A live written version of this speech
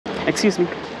Excuse me.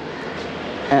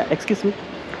 Excuse me.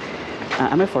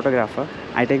 I'm a photographer.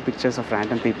 I take pictures of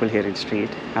random people here in the street.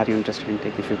 Are you interested in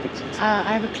taking a few pictures? I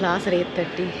have a class at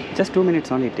 8:30. Just 2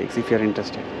 minutes only it takes if you're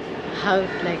interested. How,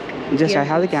 like? Just I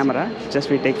have the camera. Just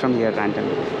we take from here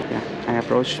randomly. Yeah, I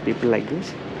approach people like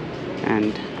this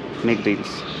and make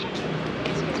reels.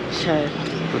 Sure.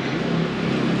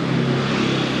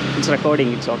 It's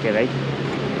recording. It's okay, right?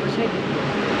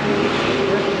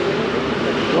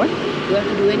 What? Do you have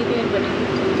to do anything in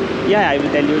particular? Yeah, I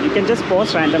will tell you. You can just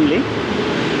pause randomly.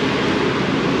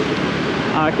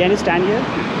 Can you stand here?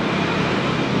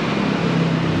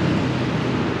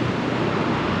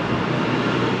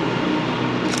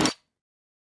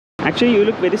 Actually, you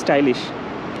look very stylish.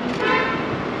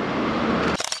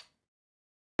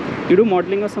 You do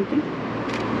modeling or something?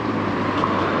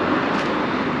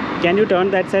 Can you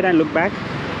turn that side and look back?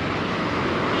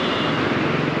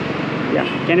 Yeah,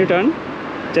 can you turn?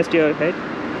 Just your head.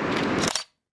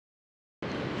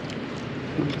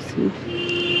 See.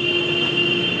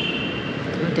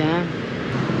 Oh, damn.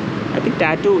 I think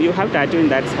tattoo, you have tattoo in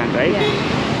that hand, right?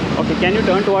 Yeah. Okay, can you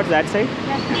turn towards that side?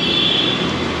 Yeah.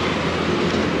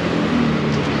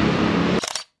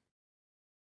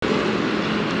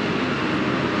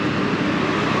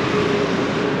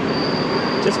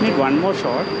 Just need one more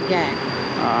shot. Yeah.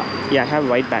 Yeah, I have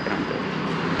white background there.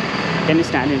 Can you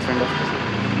stand in front of this?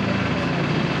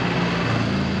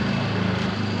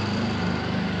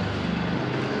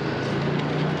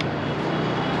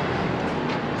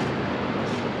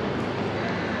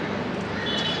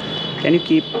 Can you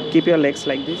keep your legs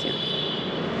like this? Yeah.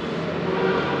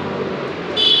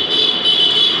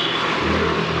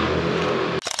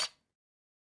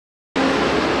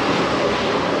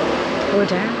 Oh,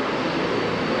 damn.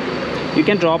 You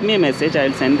can drop me a message. I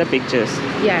will send the pictures.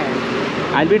 Yeah.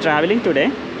 I'll be traveling today.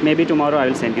 Maybe tomorrow I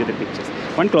will send you the pictures.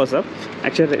 One close up.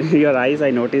 Actually, your eyes I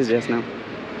noticed just now.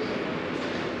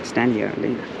 Stand here.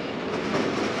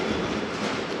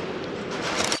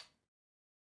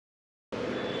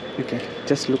 Okay,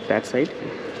 just look that side.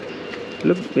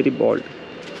 Look very bold.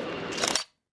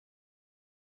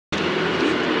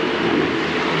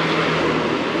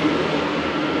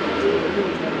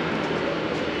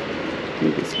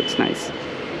 This looks nice.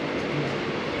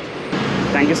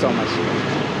 Thank you so much.